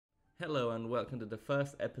Hello and welcome to the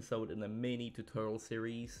first episode in a mini tutorial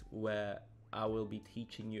series where I will be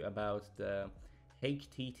teaching you about the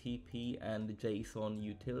HTTP and JSON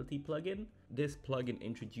Utility plugin. This plugin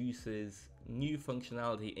introduces new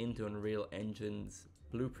functionality into Unreal Engine's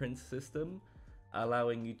blueprint system,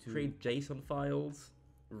 allowing you to create JSON files,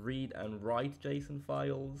 read and write JSON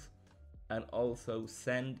files, and also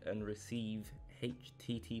send and receive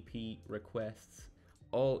HTTP requests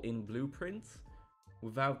all in blueprints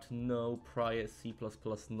without no prior C++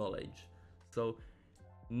 knowledge. So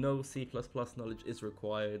no C++ knowledge is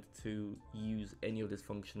required to use any of this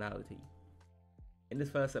functionality. In this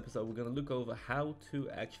first episode, we're going to look over how to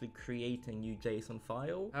actually create a new JSON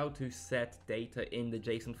file, how to set data in the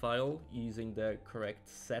JSON file using the correct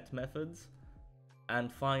set methods,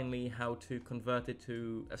 and finally how to convert it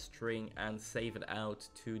to a string and save it out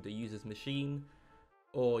to the user's machine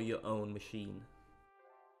or your own machine.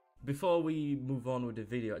 Before we move on with the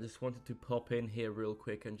video, I just wanted to pop in here real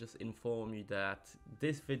quick and just inform you that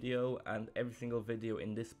this video and every single video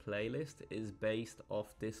in this playlist is based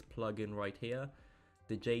off this plugin right here,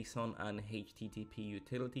 the JSON and HTTP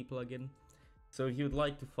Utility plugin. So if you'd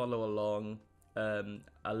like to follow along,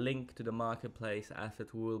 a link to the marketplace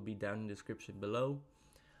asset will be down in the description below.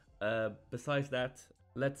 Besides that,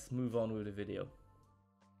 let's move on with the video.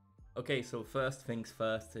 Okay, so first things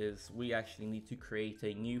first is we actually need to create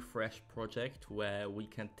a new fresh project where we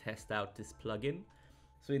can test out this plugin.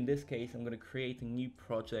 So in this case, I'm going to create a new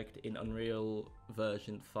project in Unreal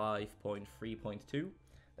version 5.3.2.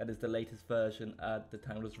 That is the latest version at the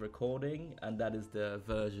time of this recording, and that is the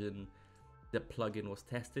version the plugin was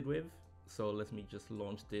tested with. So let me just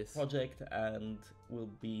launch this project and we'll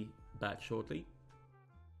be back shortly.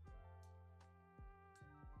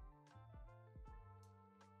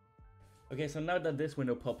 Okay, so now that this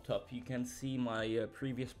window popped up, you can see my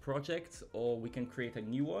previous projects, or we can create a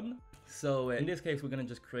new one. So in this case, we're going to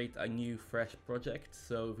just create a new fresh project.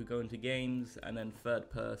 So if we go into games and then third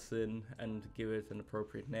person and give it an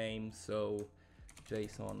appropriate name, so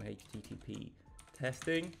JSON HTTP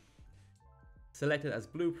testing, select it as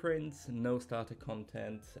blueprints, no starter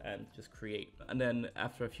content, and just create. And then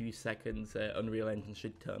after a few seconds, Unreal Engine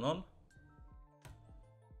should turn on.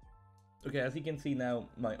 Okay, as you can see now,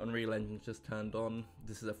 my Unreal Engine just turned on.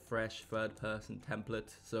 This is a fresh third-person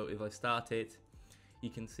template, so if I start it,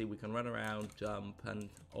 you can see we can run around, jump, and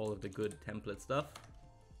all of the good template stuff.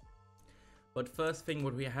 But first thing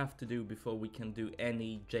what we have to do before we can do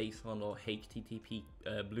any JSON or HTTP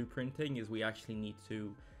blueprinting is we actually need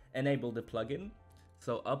to enable the plugin.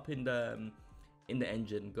 So up in the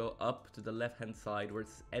engine, go up to the left-hand side where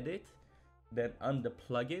it's Edit, then under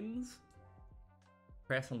Plugins,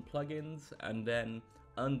 press on plugins, and then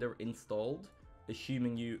under installed,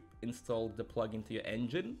 assuming you installed the plugin to your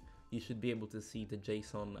engine, you should be able to see the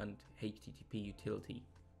JSON and HTTP utility.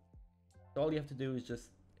 So all you have to do is just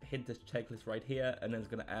hit this checklist right here, and then it's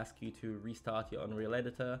going to ask you to restart your Unreal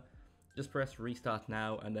Editor. Just press restart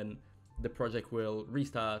now, and then the project will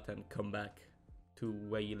restart and come back to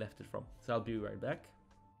where you left it from. So I'll be right back.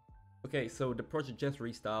 Okay, so the project just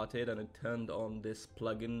restarted and it turned on this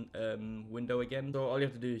plugin window again. So all you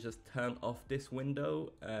have to do is just turn off this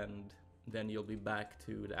window and then you'll be back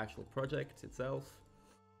to the actual project itself.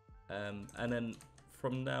 And then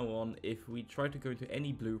from now on, if we try to go into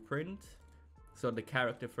any blueprint, so the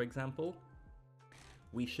character for example,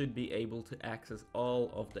 we should be able to access all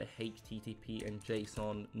of the HTTP and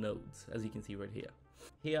JSON nodes, as you can see right here.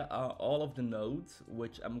 Here are all of the nodes,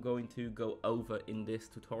 which I'm going to go over in this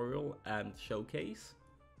tutorial and showcase,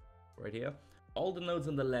 right here. All the nodes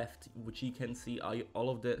on the left, which you can see, are all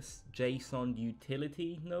of the JSON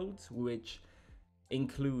utility nodes, which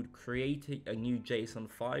include creating a new JSON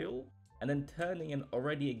file, and then turning an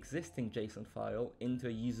already existing JSON file into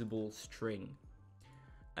a usable string.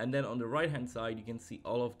 And then on the right hand side, you can see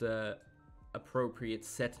all of the appropriate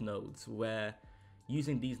set nodes, where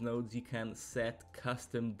using these nodes, you can set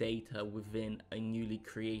custom data within a newly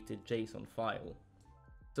created JSON file.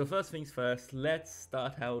 So first things first, let's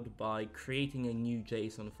start out by creating a new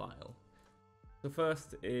JSON file. So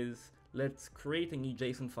first is, let's create a new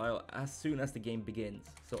JSON file as soon as the game begins.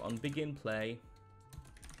 So on begin play,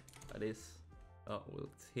 that is, oh, well,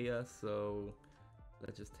 it's here. So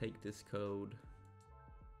let's just take this code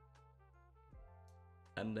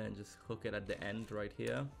and then just hook it at the end right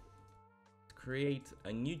here. Create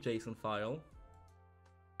a new JSON file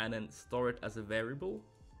and then store it as a variable,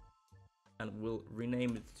 and we'll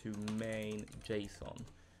rename it to main JSON.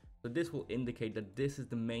 So this will indicate that this is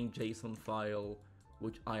the main JSON file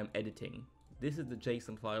which I am editing. This is the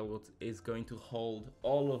JSON file which is going to hold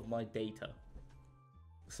all of my data.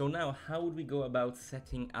 So now, how would we go about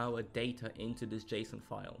setting our data into this JSON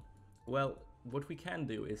file? Well, what we can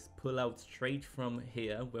do is pull out straight from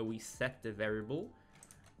here where we set the variable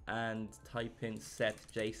and type in set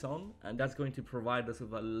JSON, and that's going to provide us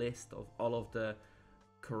with a list of all of the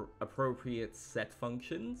appropriate set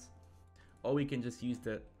functions. Or we can just use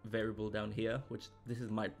the variable down here, which this is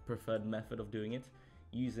my preferred method of doing it,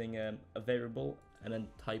 using a variable and then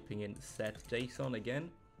typing in set JSON again.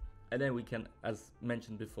 And then we can, as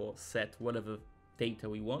mentioned before, set whatever data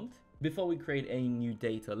we want. Before we create any new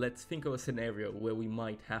data, let's think of a scenario where we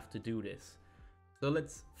might have to do this. So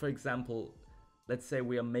let's, for example, let's say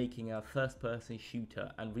we are making a first-person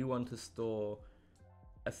shooter and we want to store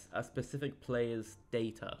a specific player's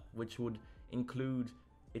data, which would include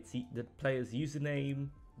the player's username,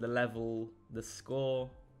 the level, the score,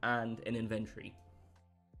 and an inventory.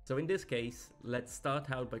 So in this case, let's start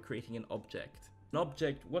out by creating an object. An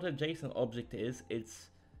object, what a JSON object is, it's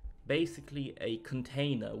basically a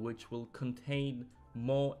container which will contain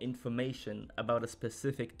more information about a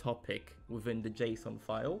specific topic within the JSON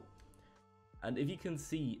file. And if you can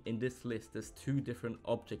see in this list, there's two different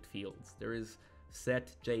object fields. There is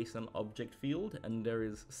set JSON object field and there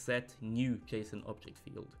is set new JSON object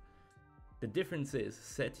field. The difference is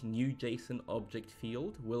set new JSON object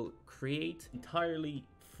field will create entirely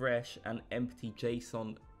fresh and empty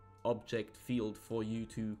JSON object field for you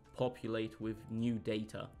to populate with new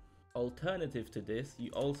data. Alternative to this,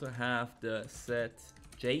 you also have the set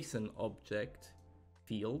JSON object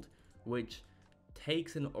field, which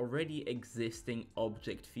takes an already existing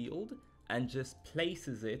object field and just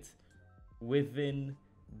places it within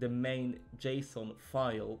the main JSON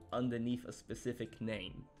file underneath a specific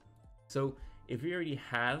name. So if you already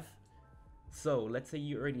have, let's say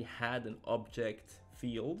you already had an object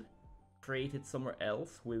field created somewhere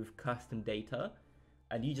else with custom data,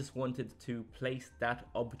 and you just wanted to place that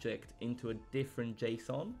object into a different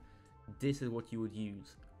JSON, this is what you would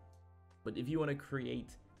use. But if you want to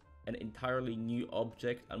create an entirely new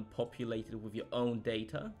object and populate it with your own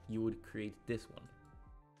data, you would create this one.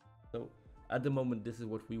 So at the moment, this is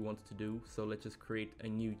what we want to do. So let's just create a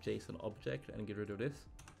new JSON object and get rid of this.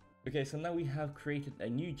 Okay, so now we have created a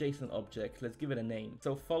new JSON object. Let's give it a name.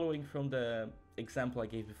 So following from the example I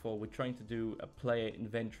gave before, we're trying to do a player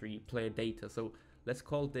inventory, player data. So let's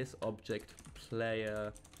call this object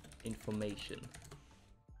player information.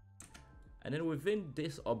 And then within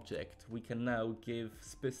this object, we can now give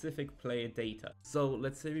specific player data. So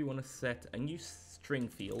let's say we want to set a new string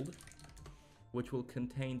field, which will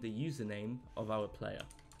contain the username of our player.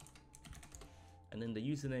 And then the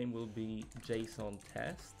username will be JSON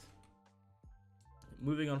test.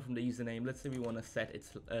 Moving on from the username, let's say we want to set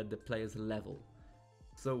the player's level.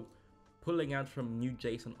 So pulling out from new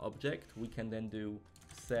JSON object, we can then do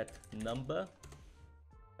set number,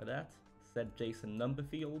 like that, set JSON number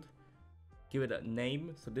field, give it a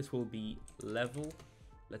name. So this will be level.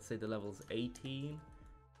 Let's say the level is 18.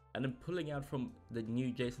 And then pulling out from the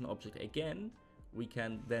new JSON object again, we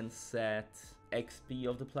can then set XP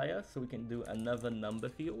of the player. So we can do another number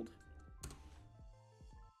field.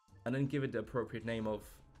 And then give it the appropriate name of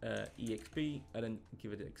EXP, and then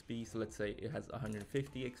give it XP. So let's say it has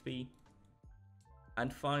 150 XP.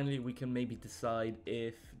 And finally, we can maybe decide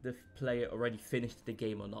if the player already finished the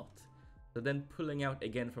game or not. So then pulling out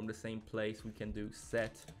again from the same place, we can do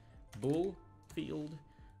set bool field,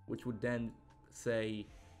 which would then say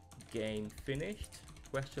game finished,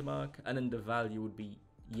 question mark, and then the value would be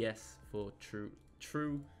yes for true.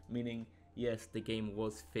 True meaning yes, the game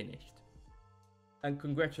was finished. And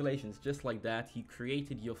congratulations, just like that, you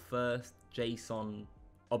created your first JSON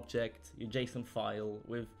object, your JSON file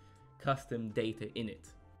with custom data in it.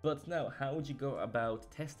 But now, how would you go about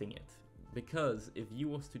testing it? Because if you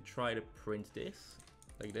was to try to print this,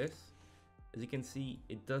 like this, as you can see,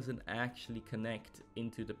 it doesn't actually connect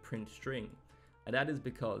into the print string. And that is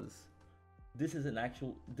because this is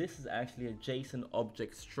actually a JSON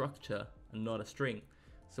object structure and not a string.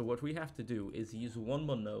 So what we have to do is use one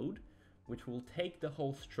more node, which will take the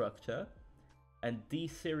whole structure and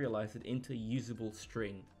deserialize it into a usable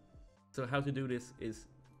string. So how to do this is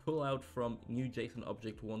pull out from new JSON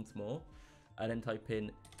object once more and then type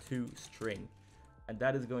in toString, and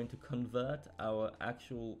that is going to convert our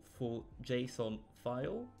actual full JSON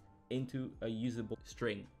file into a usable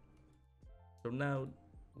string. So now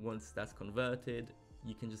once that's converted,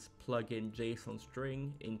 you can just plug in JSON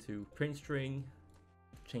string into print string,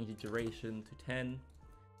 change the duration to 10,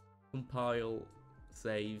 compile,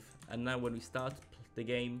 save, and now when we start the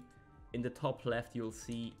game, in the top left you'll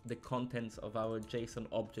see the contents of our JSON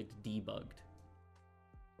object debugged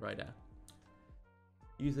right there.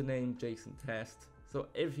 Username JSON test, So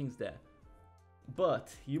everything's there.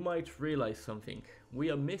 But you might realize something. We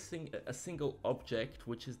are missing a single object,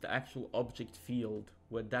 which is the actual object field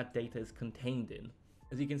where that data is contained in.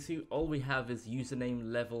 As you can see, all we have is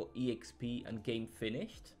username, level, exp, and game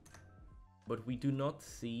finished. But we do not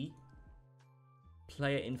see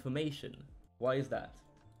player information. Why is that?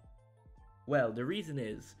 Well, the reason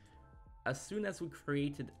is, as soon as we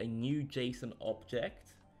created a new JSON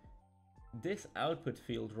object, this output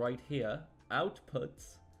field right here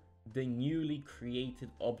outputs the newly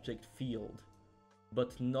created object field,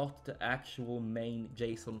 but not the actual main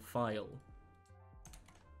JSON file.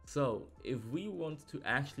 So if we want to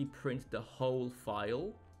actually print the whole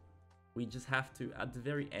file, we just have to, at the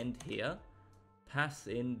very end here, pass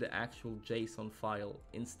in the actual JSON file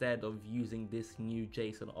instead of using this new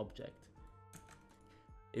JSON object.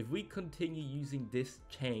 If we continue using this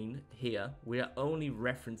chain here, we are only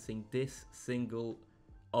referencing this single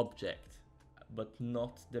object, but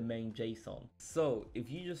not the main JSON. So if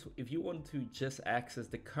you want to just access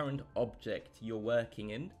the current object you're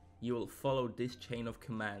working in, you will follow this chain of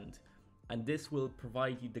command, and this will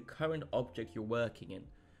provide you the current object you're working in.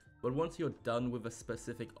 But once you're done with a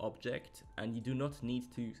specific object and you do not need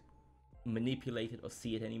to manipulate it or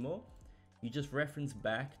see it anymore, you just reference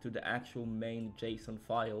back to the actual main JSON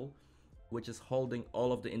file, which is holding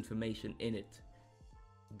all of the information in it.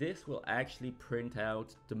 This will actually print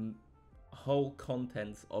out the whole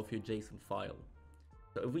contents of your JSON file.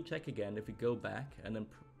 So if we check again, if we go back and then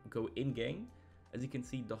go in game, as you can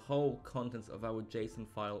see, the whole contents of our JSON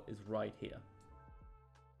file is right here.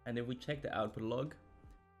 And if we check the output log,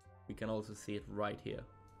 we can also see it right here.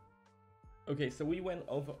 Okay, so we went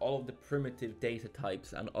over all of the primitive data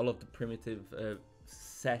types and all of the primitive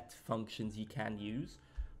set functions you can use.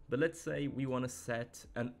 But let's say we want to set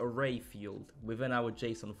an array field within our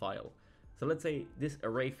JSON file. So let's say this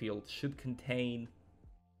array field should contain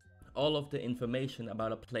all of the information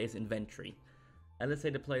about a player's inventory. And let's say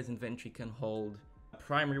the player's inventory can hold a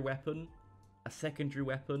primary weapon, a secondary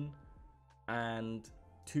weapon, and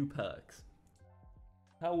 2 perks.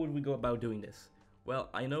 How would we go about doing this? Well,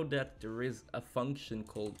 I know that there is a function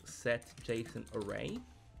called setJSONArray,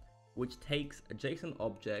 which takes a JSON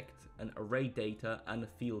object, an array data, and a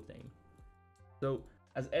field name. So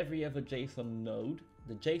as every other JSON node,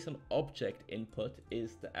 the JSON object input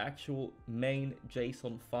is the actual main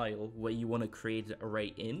JSON file where you want to create the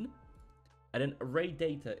array in. And then array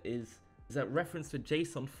data is a reference to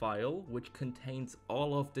JSON file which contains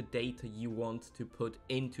all of the data you want to put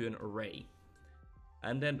into an array.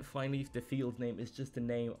 And then finally, the field name is just the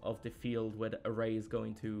name of the field where the array is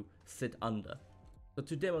going to sit under. So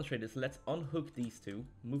to demonstrate this, let's unhook these two,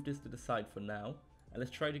 move this to the side for now, and let's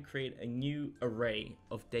try to create a new array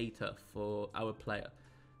of data for our player.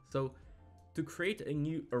 So to create a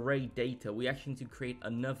new array data, we actually need to create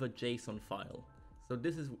another JSON file. So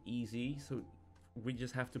this is easy. So we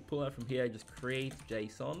just have to pull out from here, just create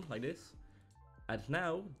JSON like this. And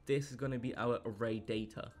now this is going to be our array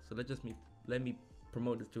data. So let me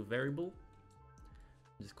promote this to a variable.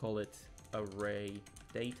 Just call it array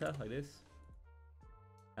data like this.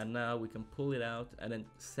 And now we can pull it out and then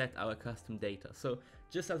set our custom data. So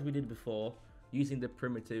just as we did before, using the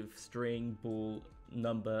primitive string, bool,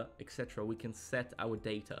 number, etc., we can set our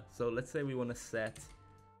data. So let's say we want to set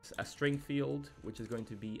a string field, which is going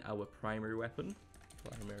to be our primary weapon.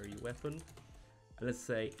 And let's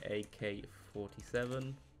say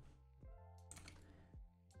AK-47.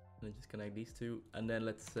 And then just connect these two. And then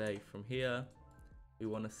let's say from here, we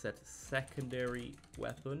want to set secondary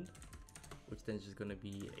weapon, which then is just going to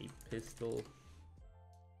be a pistol.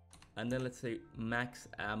 And then let's say max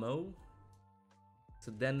ammo.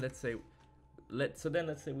 So then let's say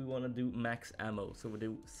we want to do max ammo. So we'll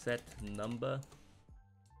do set number,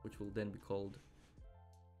 which will then be called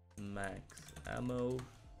max ammo, which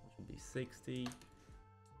will be 60.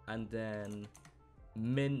 And then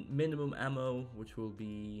minimum ammo, which will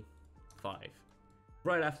be 5.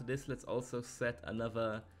 Right after this, let's also set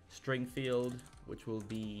another string field, which will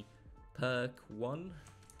be perk 1,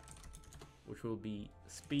 which will be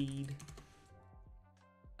speed,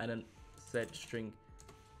 and then set string,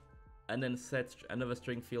 and then set another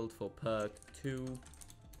string field for perk 2,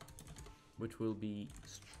 which will be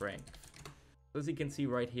strength. So as you can see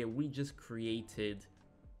right here, we just created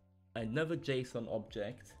another JSON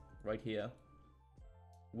object right here,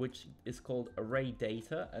 which is called array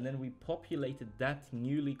data, and then we populated that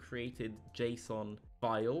newly created JSON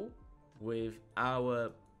file with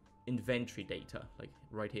our inventory data, like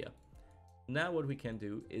right here. Now what we can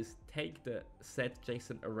do is take the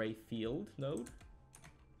setJSONArray field node,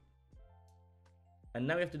 and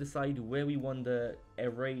now we have to decide where we want the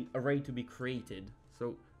array to be created.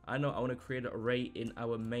 So I know I want to create an array in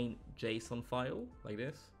our main JSON file like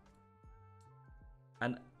this.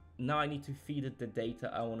 And now I need to feed it the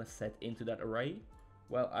data I want to set into that array.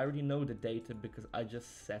 Well, I already know the data because I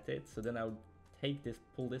just set it. So then I would take this,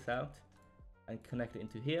 pull this out and connect it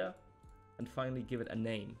into here. And finally give it a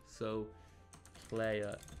name. So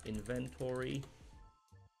player inventory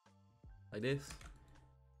like this.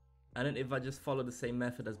 And then if I just follow the same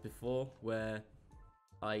method as before, where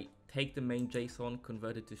I take the main JSON,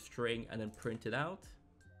 convert it to string, and then print it out,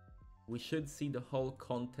 we should see the whole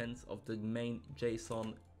contents of the main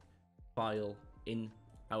JSON file in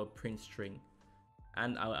our print string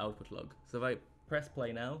and our output log. So if I press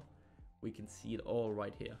play now, we can see it all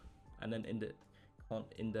right here. And then in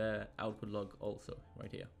the output log also right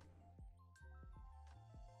here.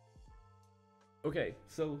 Okay,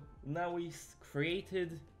 so now we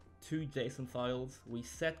created 2 JSON files, we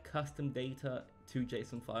set custom data to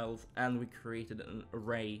JSON files, and we created an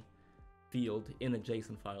array field in a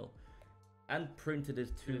JSON file and printed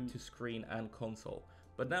it to screen and console.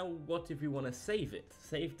 But now what if we want to save it?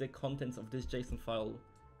 Save the contents of this JSON file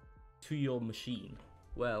to your machine.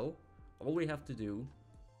 Well, all we have to do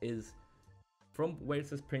is from where it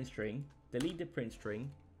says print string, delete the print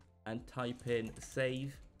string and type in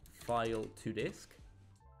save file to disk,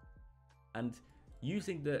 and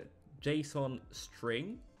using the JSON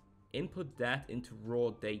string, input that into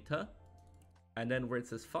raw data, and then where it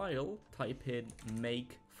says file, type in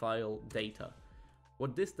make file data.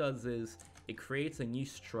 What this does is it creates a new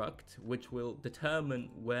struct which will determine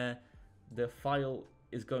where the file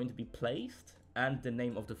is going to be placed and the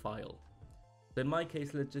name of the file. So in my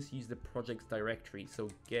case, let's just use the projects directory. So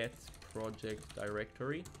get project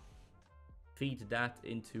directory, feed that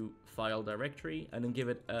into file directory, and then give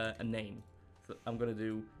it a name. So I'm going to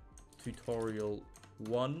do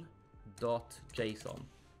tutorial1.json.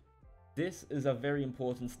 This is a very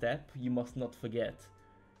important step you must not forget.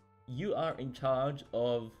 You are in charge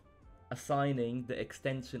of assigning the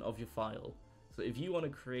extension of your file. So if you want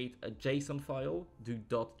to create a JSON file, do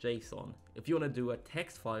 .json. If you want to do a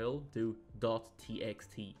text file, do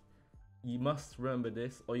 .txt. You must remember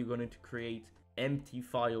this, or you're going to create empty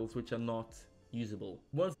files which are not usable.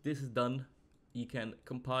 Once this is done, you can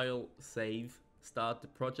compile, save, start the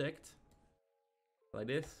project like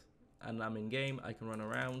this, and I'm in game. I can run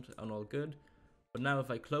around and all good. But now if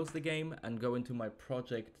I close the game and go into my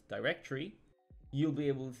project directory, you'll be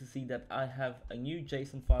able to see that I have a new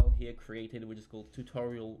JSON file here created, which is called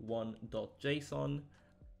tutorial1.json,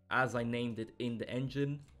 as I named it in the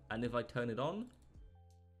engine. And if I turn it on,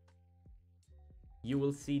 you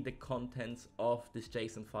will see the contents of this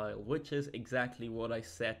JSON file, which is exactly what I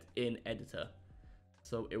set in editor.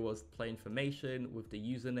 So it was play information with the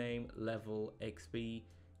username, level, XP,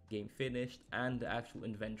 game finished, and the actual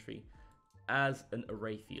inventory as an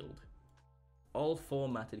array field. All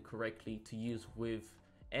formatted correctly to use with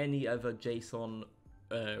any other JSON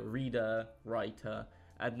reader, writer,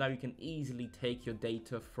 and now you can easily take your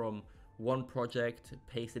data from one project,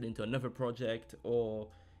 paste it into another project, or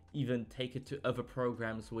even take it to other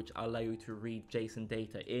programs which allow you to read JSON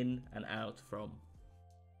data in and out from.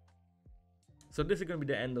 So this is going to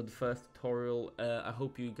be the end of the first tutorial. I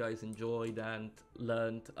hope you guys enjoyed and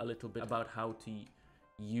learned a little bit about how to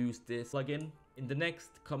use this plugin. In the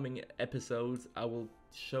next coming episodes, I will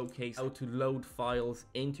showcase how to load files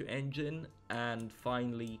into Engine, and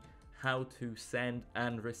finally how to send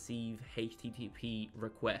and receive HTTP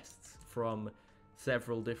requests from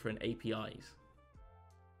several different APIs.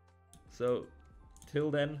 So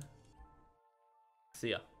till then,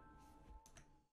 see ya.